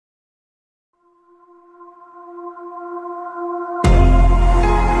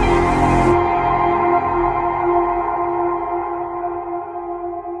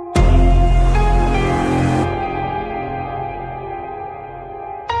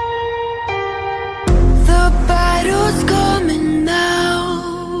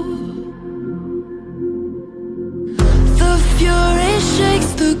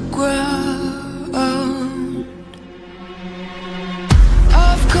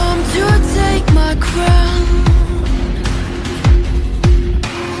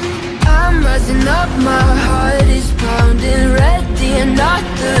my heart is pounding, ready or not,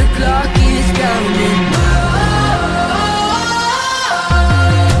 the clock is counting.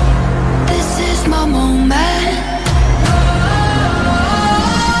 This is my moment.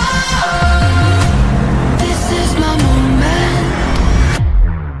 This is my moment.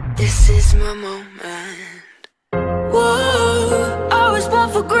 This is my moment. Whoa, I was born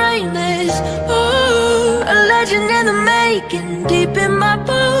for greatness. Oh, a legend in the making, deep in my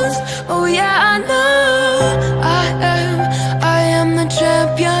bones. Oh yeah, I know I am the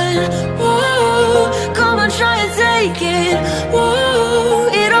champion. Whoa, come on, try and take it. Whoa,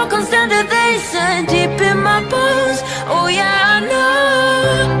 it all comes down to this and deep in my bones. Oh yeah, I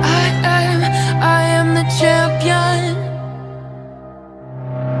know I am the champion.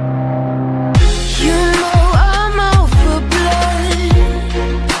 You know I'm out for blood.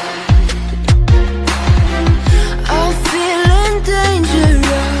 I'm feeling dangerous.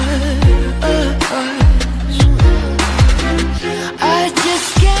 I just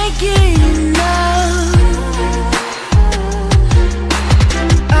can't get enough.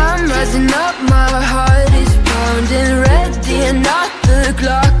 I'm rising up, my heart is pounding, ready or not, the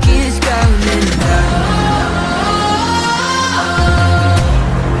clock is counting.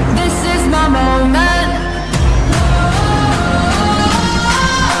 This is my moment.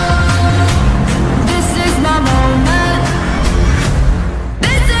 This is my moment.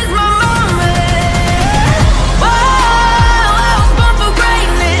 This is my moment. Whoa, I was born for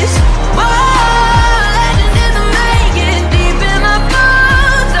greatness. Whoa, legend in the making, deep in my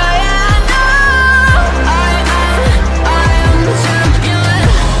bones. Oh yeah, I know I am the champion.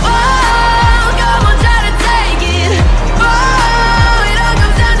 Whoa, come on, try to take it. Whoa, it all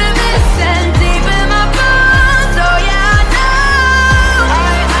comes down to this and deep in my bones. Oh yeah, I know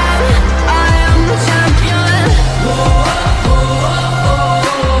I am the champion.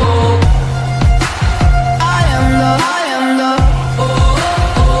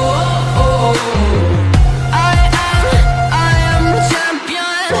 I am the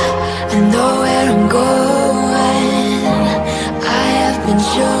champion. I know where I'm going. I have been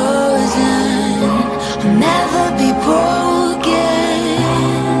chosen. I'll never be broken.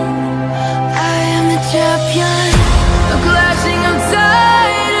 I am the champion. A clashing of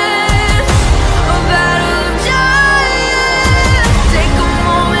titans, a battle of giants. Take a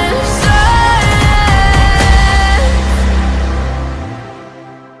moment of silence.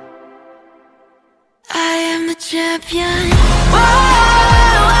 I am the champion. Whoa,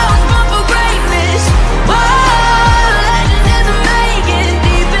 I was born for greatness. Whoa, legend in the making,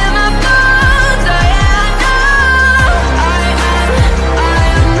 deep in my bones. Oh yeah, I know I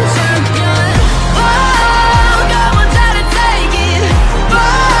am the champion. Whoa, come on, try to take it.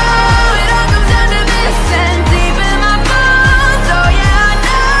 Whoa, it all comes down to this and deep in my bones. Oh yeah, I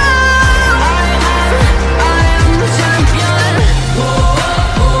know I am the champion.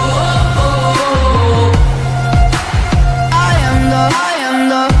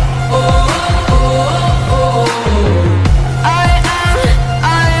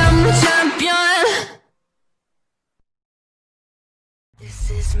 I am the champion. This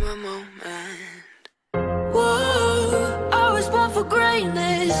is my moment. Whoa, I was born for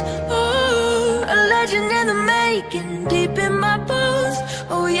greatness. Oh, a legend in the making,